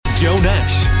Joe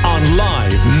Nash on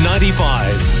Live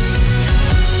 95.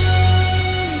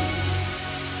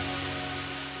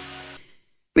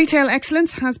 Retail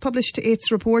Excellence has published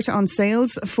its report on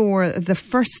sales for the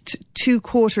first 2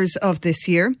 quarters of this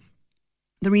year.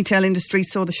 The retail industry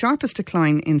saw the sharpest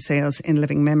decline in sales in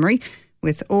living memory,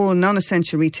 with all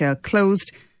non-essential retail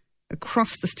closed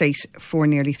across the state for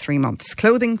nearly 3 months.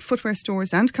 Clothing, footwear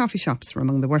stores and coffee shops were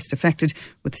among the worst affected,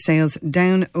 with sales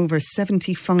down over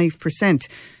 75%.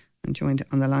 I'm joined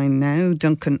on the line now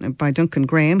by Duncan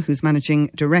Graham, who's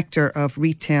Managing Director of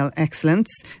Retail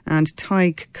Excellence, and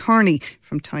Tadhg Kearney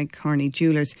from Tadhg Kearney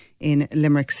Jewellers in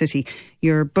Limerick City.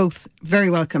 You're both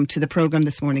very welcome to the programme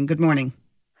this morning. Good morning.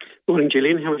 Morning,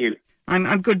 Gillian. How are you?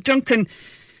 I'm good. Duncan,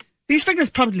 these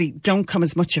figures probably don't come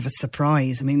as much of a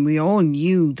surprise. I mean, we all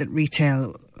knew that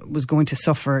retail was going to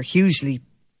suffer hugely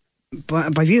by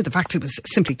view of the fact it was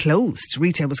simply closed.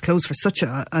 Retail was closed for such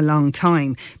a long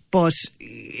time, but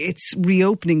it's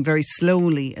reopening very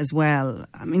slowly as well.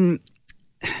 I mean,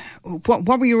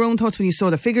 what were your own thoughts when you saw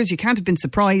the figures? You can't have been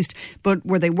surprised, but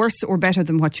were they worse or better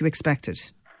than what you expected?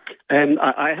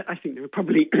 I think they were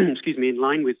probably, in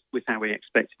line with how we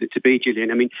expected it to be,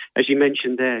 Gillian. I mean, as you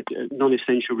mentioned there,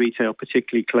 non-essential retail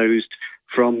particularly closed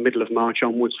from middle of March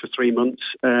onwards for 3 months.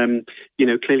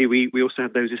 Clearly we also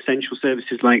have those essential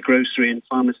services like grocery and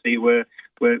pharmacy were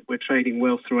trading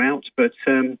well throughout, but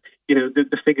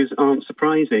the figures aren't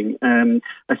surprising.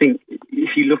 I think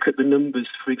if you look at the numbers,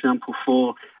 for example,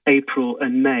 for April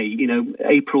and May,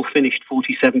 April finished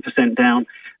 47% down,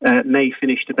 May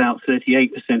finished about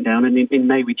 38% down, and in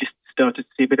May we just started to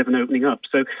see a bit of an opening up.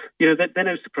 So, they're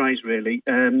no surprise really.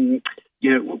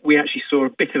 We actually saw a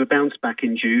bit of a bounce back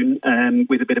in June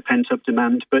with a bit of pent-up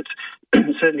demand, but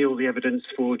certainly all the evidence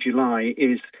for July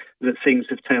is that things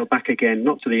have tailed back again,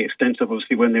 not to the extent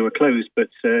obviously when they were closed, but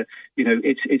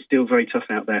it's still very tough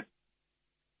out there.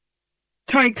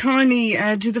 Tadhg Kearney,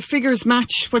 do the figures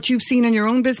match what you've seen in your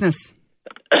own business?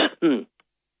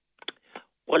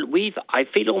 Well, I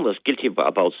feel almost guilty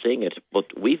about saying it, but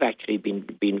we've actually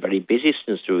been very busy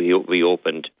since we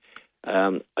reopened.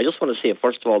 I just want to say,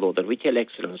 first of all, though, that Retail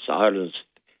Excellence Ireland's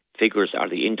figures are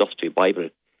the industry Bible,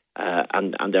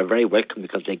 and they're very welcome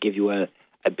because they give you a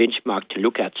benchmark to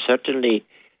look at. Certainly,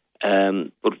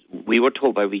 but we were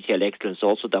told by Retail Excellence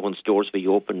also that when stores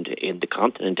reopened in the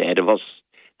continent ahead of us,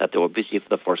 that they were busy for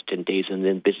the first 10 days and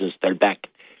then business fell back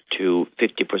to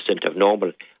 50% of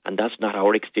normal, and that's not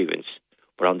our experience.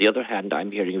 But on the other hand,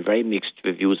 I'm hearing very mixed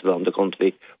reviews around the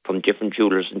country from different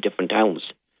jewellers in different towns.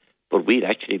 But we've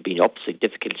actually been up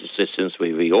significantly since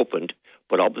we reopened,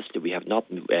 but obviously we have not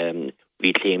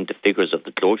reclaimed the figures of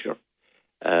the closure.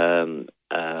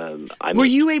 Were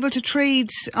you able to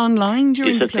trade online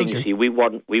during the closure? See, we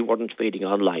weren't trading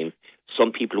online.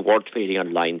 Some people were trading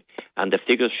online, and the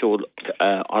figures showed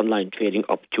online trading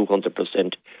up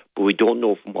 200%, but we don't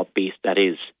know from what base that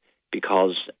is,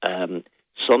 because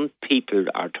some people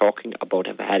are talking about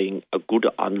having a good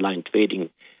online trading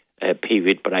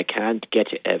period, but I can't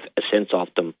get a sense of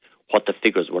them, what the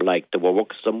figures were like. There were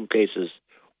some places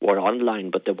were online,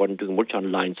 but they weren't doing much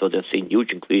online, so they're seeing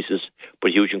huge increases,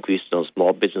 but huge increases on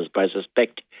small business. But I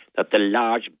suspect that the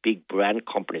large, big brand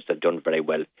companies have done very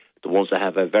well, the ones that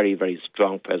have a very, very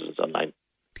strong presence online.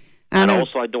 And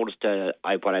also I noticed,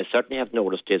 what I certainly have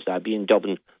noticed is I've been in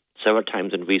Dublin several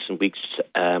times in recent weeks,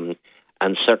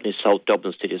 and certainly South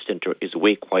Dublin city centre is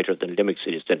way quieter than Limerick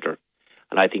city centre.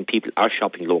 And I think people are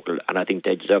shopping local, and I think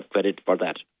they deserve credit for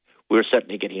that. We're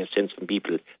certainly getting a sense from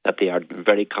people that they are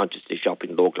very consciously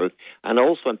shopping local. And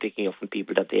also I'm picking up from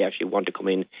people that they actually want to come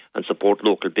in and support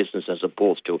local business as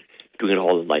opposed to doing it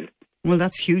all online. Well,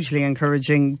 that's hugely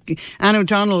encouraging. Anne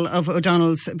O'Donnell of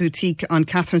O'Donnell's Boutique on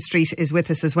Catherine Street is with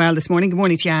us as well this morning. Good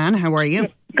morning to you, Anne. How are you?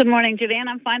 Good morning, Gillian.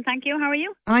 I'm fine, thank you. How are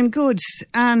you? I'm good.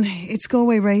 Anne, it's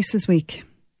Galway Races Week.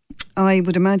 I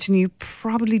would imagine you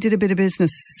probably did a bit of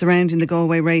business surrounding the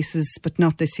Galway races, but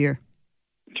not this year.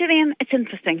 Gillian, it's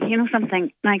interesting. You know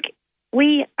something?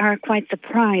 We are quite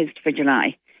surprised for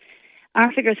July.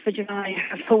 Our figures for July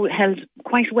have held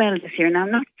quite well this year. Now,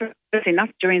 not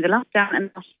during the lockdown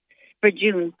and not for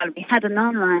June. Well, we had an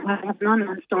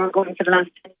online store going for the last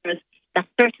 10 years. That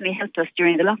certainly helped us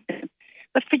during the lockdown.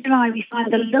 But for July, we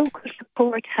find the local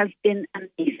support has been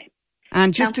amazing.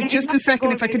 And just a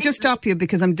second, if I could just stop you,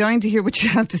 because I'm dying to hear what you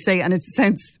have to say, and it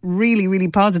sounds really, really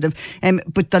positive.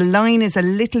 But the line is a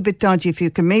little bit dodgy. If you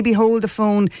can maybe hold the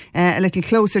phone a little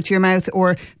closer to your mouth,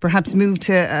 or perhaps move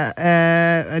to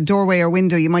a doorway or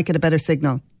window, you might get a better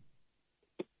signal.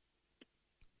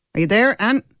 Are you there,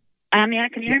 Anne? Yeah,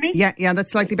 can you hear me? Yeah,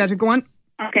 that's slightly better. Go on.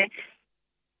 Okay.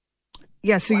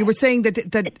 Yeah, so you were saying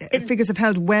that figures have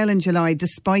held well in July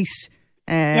despite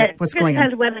what's going on.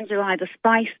 Held well in July,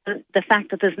 despite the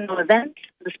fact that there's no event,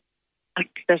 the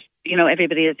fact that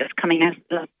everybody is just coming out.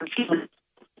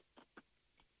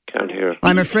 Can't hear.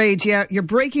 I'm afraid, you're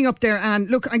breaking up there, Anne.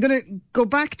 Look, I'm going to go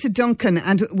back to Duncan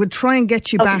and we'll try and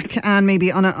get you back, Anne, maybe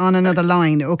on another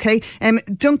line, okay?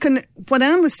 Duncan, what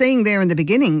Anne was saying there in the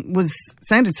beginning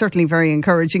sounded certainly very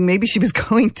encouraging. Maybe she was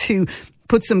going to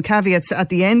put some caveats at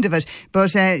the end of it,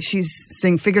 but she's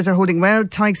saying figures are holding well.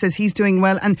 Tig says he's doing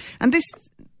well, and this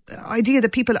idea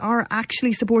that people are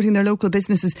actually supporting their local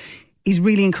businesses is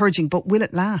really encouraging, but will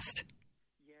it last?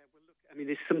 I mean,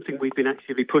 it's something we've been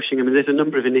actively pushing. I mean, there's a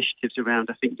number of initiatives around.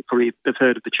 I think you probably have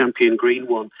heard of the Champion Green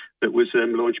one that was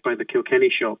launched by the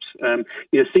Kilkenny shops.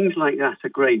 Things like that are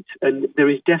great. And there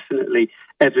is definitely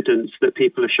evidence that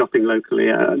people are shopping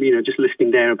locally. Just listening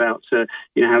there about,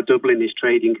 how Dublin is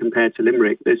trading compared to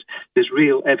Limerick, there's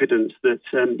real evidence that,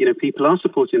 people are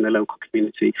supporting their local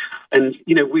community. And,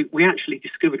 we actually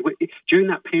discovered during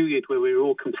that period where we were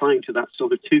all confined to that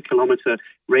sort of 2-kilometre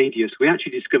radius, we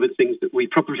actually discovered things that we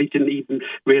probably didn't even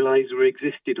realise were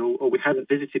existed or we hadn't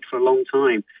visited for a long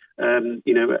time, during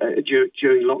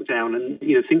lockdown. And,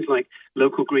 things like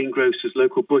local greengrocers,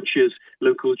 local butchers,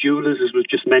 local jewellers, as was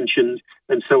just mentioned,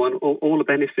 and so on, all are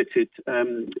benefited,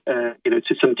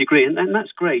 to some degree. And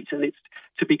that's great. And it's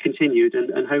to be continued.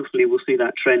 And hopefully we'll see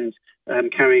that trend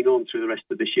carrying on through the rest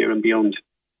of this year and beyond.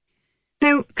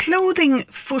 Now, clothing,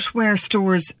 footwear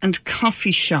stores and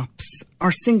coffee shops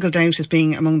are singled out as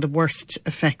being among the worst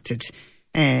affected.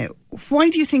 Why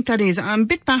do you think that is? I'm a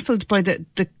bit baffled by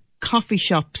the coffee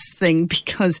shops thing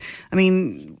because,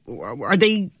 are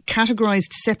they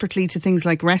categorised separately to things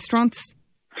like restaurants?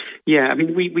 Yeah, I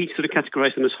mean, we sort of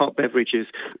categorise them as hot beverages.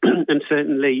 And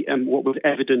certainly what was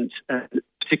evident,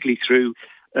 particularly through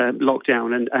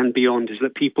lockdown and beyond, is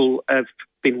that people have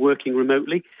been working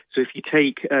remotely. So if you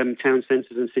take town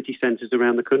centres and city centres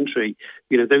around the country,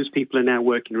 those people are now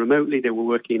working remotely. They were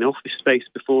working in office space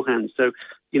beforehand. So,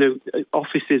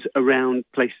 offices around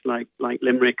places like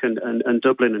Limerick and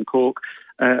Dublin and Cork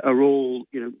are all,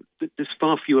 there's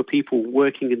far fewer people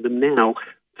working in them now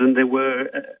than there were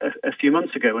a few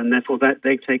months ago, and therefore that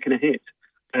they've taken a hit.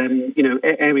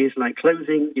 Areas like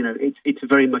clothing, it's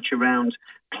very much around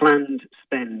planned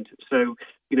spend. So,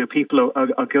 people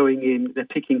are going in, they're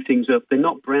picking things up. They're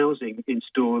not browsing in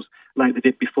stores like they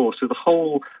did before. So the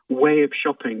whole way of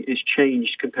shopping is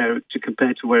changed compared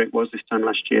to where it was this time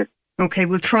last year. OK,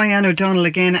 we'll try Anne O'Donnell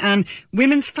again. And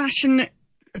women's fashion,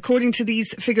 according to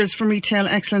these figures from Retail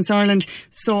Excellence Ireland,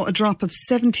 saw a drop of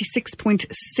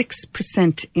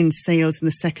 76.6% in sales in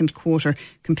the second quarter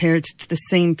compared to the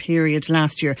same period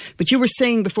last year. But you were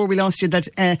saying before we lost you that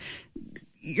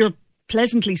you're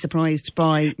pleasantly surprised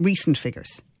by recent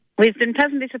figures. We've been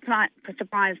pleasantly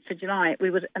surprised for July.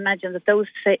 We would imagine that those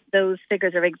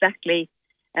figures are exactly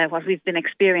what we've been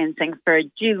experiencing for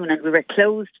June, and we were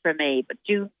closed for May. But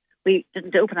June, we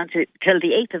didn't open until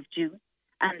the 8th of June.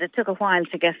 And it took a while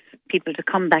to get people to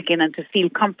come back in and to feel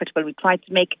comfortable. We tried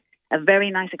to make a very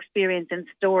nice experience in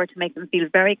store to make them feel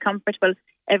very comfortable,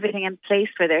 everything in place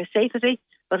for their safety.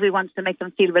 But we wanted to make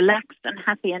them feel relaxed and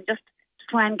happy and just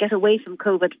try and get away from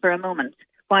COVID for a moment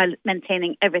while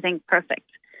maintaining everything perfect.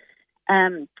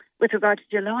 With regard to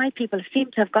July, people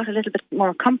seem to have got a little bit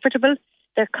more comfortable.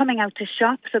 They're coming out to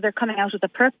shop, so they're coming out with a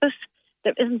purpose.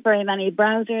 There isn't very many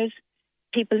browsers.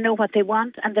 People know what they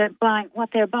want, and they're buying. What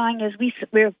they're buying is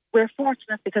we're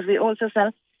fortunate because we also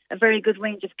sell a very good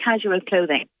range of casual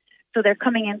clothing. So they're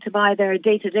coming in to buy their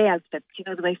day-to-day outfits,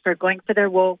 the way for going for their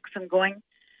walks and going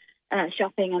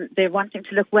shopping, and they're wanting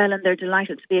to look well, and they're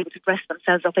delighted to be able to dress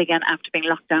themselves up again after being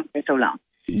locked down for so long.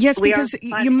 Yes, because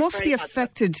you must be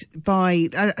affected by,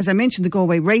 as I mentioned, the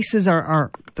Galway races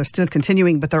are they're still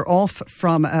continuing, but they're off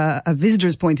from a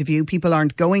visitor's point of view. People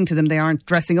aren't going to them, they aren't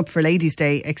dressing up for Ladies'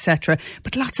 Day, etc.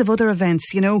 But lots of other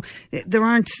events, there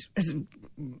aren't.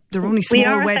 There are only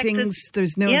small weddings.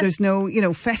 There's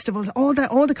no, festivals. All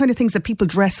the kind of things that people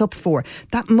dress up for.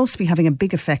 That must be having a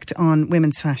big effect on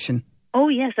women's fashion. Oh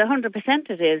yes, 100%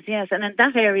 it is. Yes, and in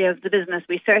that area of the business,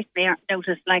 we certainly aren't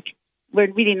noticed. We're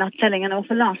really not selling an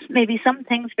awful lot. Maybe some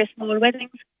things for small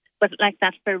weddings, but like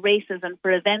that for races and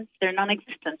for events, they're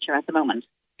non-existent at the moment.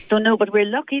 So no, but we're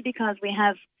lucky because we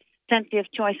have plenty of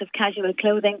choice of casual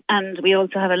clothing, and we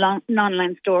also have an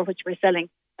online store which we're selling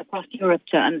across Europe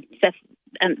to, and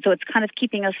so it's kind of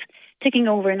keeping us ticking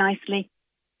over nicely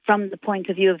from the point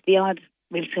of view of the odd,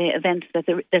 we'll say, events that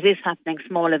is happening,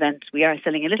 small events. We are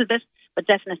selling a little bit, but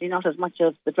definitely not as much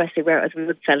of the dressy wear as we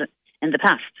would sell it in the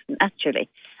past, actually.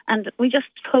 And we just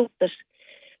hope that,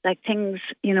 things,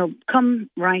 come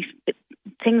right,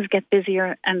 things get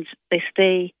busier and they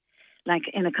stay like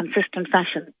in a consistent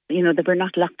fashion, that we're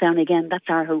not locked down again. That's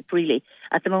our hope, really.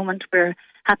 At the moment, we're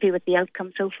happy with the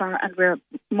outcome so far, and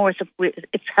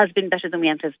it has been better than we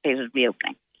anticipated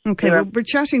reopening. Okay, well, we're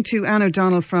chatting to Anne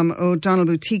O'Donnell from O'Donnell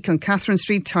Boutique on Catherine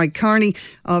Street, Tadhg Kearney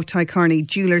of Tadhg Kearney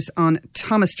Jewellers on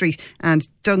Thomas Street, and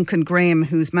Duncan Graham,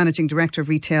 who's Managing Director of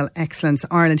Retail Excellence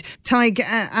Ireland. Tadhg,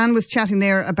 Anne was chatting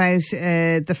there about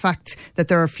the fact that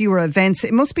there are fewer events.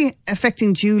 It must be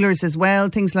affecting jewellers as well,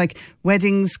 things like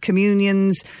weddings,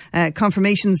 communions,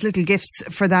 confirmations, little gifts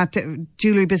for that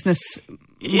jewellery business.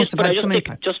 Must have had some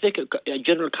impact. Just make a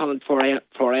general comment before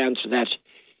I answer that.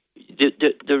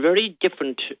 They're very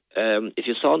different. If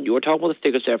you were talking about the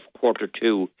figures there for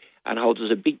Q2 and how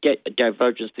there's a big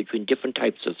divergence between different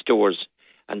types of stores,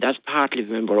 and that's partly,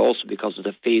 remember, also because of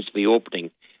the phased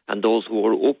reopening, and those who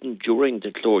were open during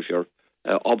the closure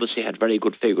obviously had very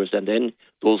good figures, and then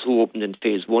those who opened in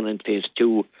phase 1 and phase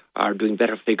 2 are doing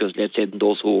better figures, let's say, than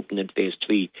those who opened in phase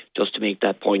 3, just to make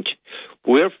that point.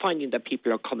 We're finding that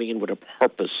people are coming in with a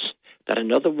purpose, that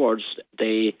in other words,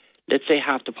 let's say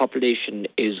half the population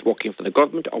is working for the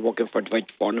government or working for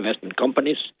direct foreign investment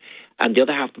companies, and the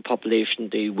other half of the population,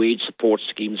 the wage support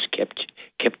schemes kept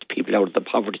people out of the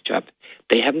poverty trap.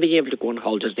 They haven't been able to go on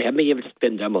holidays, they haven't been able to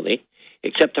spend their money,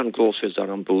 except on groceries or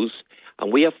on booze.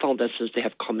 And we have found that since they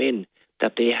have come in,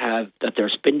 that they're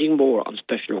spending more on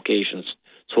special occasions.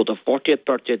 So the 40th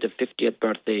birthday, the 50th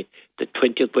birthday, the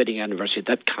 20th wedding anniversary,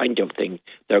 that kind of thing,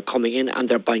 they're coming in and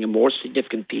they're buying a more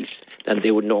significant piece than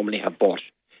they would normally have bought.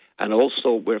 And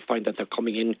also we're finding that they're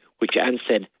coming in, which Anne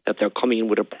said, that they're coming in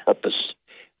with a purpose.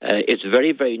 It's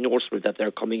very, very noticeable that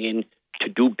they're coming in to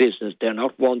do business. They're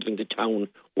not wandering the town,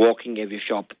 walking every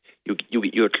shop.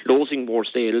 You're closing more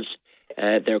sales.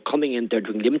 They're coming in, they're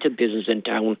doing limited business in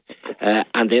town,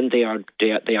 and then they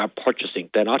are purchasing.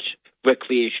 They're not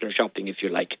recreational shopping, if you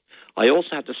like. I also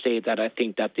have to say that I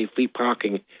think that the free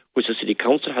parking, which the City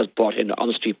Council has brought in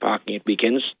on-street parking at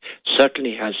weekends,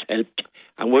 certainly has helped.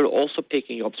 And we're also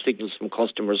picking up signals from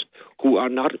customers who are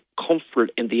not comfortable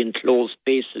in the enclosed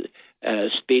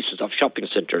spaces of shopping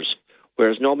centres,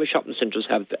 whereas normal shopping centres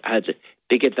have had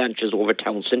big advantages over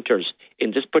town centres.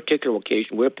 In this particular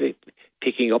occasion, we're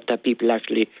picking up that people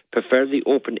actually prefer the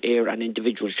open air and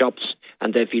individual shops,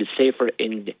 and they feel safer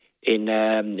in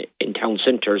town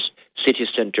centres, city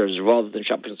centres, rather than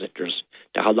shopping centres.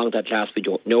 Now, how long that lasts, we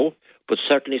don't know, but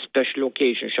certainly special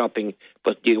occasion shopping.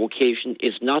 But the occasion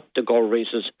is not the goal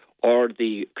races or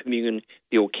the communion.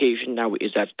 The occasion now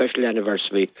is that special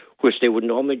anniversary, which they would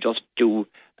normally just do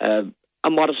a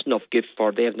modest enough gift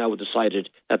for. They have now decided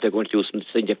that they're going to do something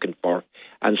significant for.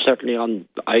 And certainly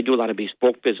I do a lot of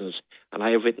bespoke business, and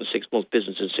I have written 6 months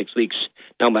business in 6 weeks.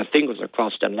 Now my fingers are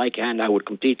crossed, and like Anne, I would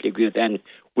completely agree with Anne.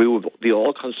 We would be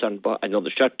all concerned about another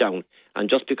shutdown. And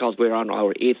just because we're on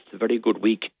our 8th very good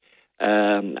week,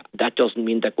 that doesn't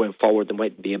mean that going forward there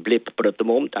might be a blip. But at the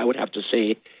moment, I would have to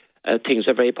say things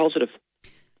are very positive.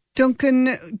 Duncan,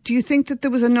 do you think that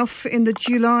there was enough in the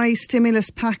July stimulus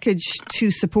package to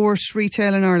support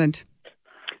retail in Ireland?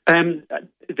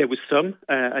 There was some.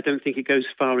 I don't think it goes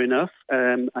far enough.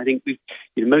 I think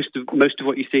most of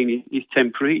what you're seeing is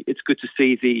temporary. It's good to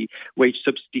see the wage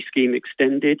subsidy scheme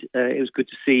extended. It was good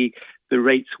to see the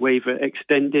rates waiver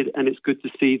extended, and it's good to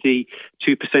see the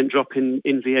 2% drop in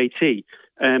VAT.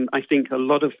 I think a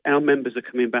lot of our members are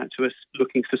coming back to us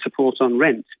looking for support on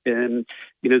rent. There's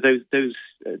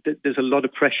a lot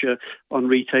of pressure on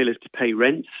retailers to pay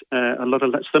rents.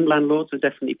 Some landlords are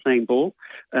definitely playing ball,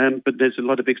 but there's a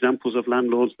lot of examples of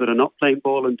landlords that are not playing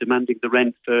ball and demanding the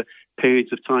rent for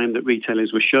periods of time that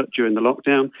retailers were shut during the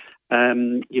lockdown.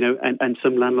 And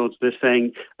some landlords, they're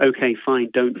saying, okay, fine,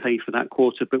 don't pay for that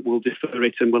quarter, but we'll defer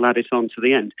it and we'll add it on to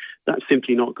the end. That's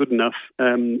simply not good enough.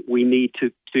 We need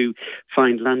to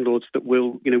find landlords that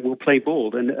will play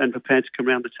ball and prepared to come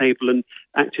around the table and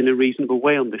act in a reasonable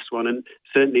way on this one, and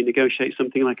certainly negotiate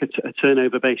something like a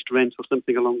turnover-based rent or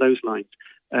something along those lines.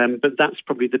 But that's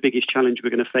probably the biggest challenge we're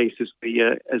going to face as we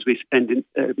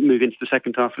move into the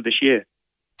second half of this year.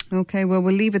 OK, well,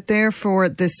 we'll leave it there for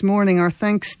this morning. Our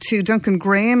thanks to Duncan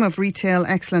Graham of Retail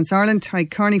Excellence Ireland,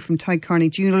 Tadhg Kearney from Tadhg Kearney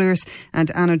Jewellers,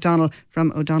 and Anne O'Donnell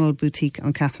from O'Donnell Boutique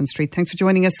on Catherine Street. Thanks for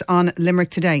joining us on Limerick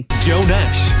Today. Joe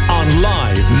Nash on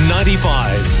Live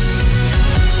 95.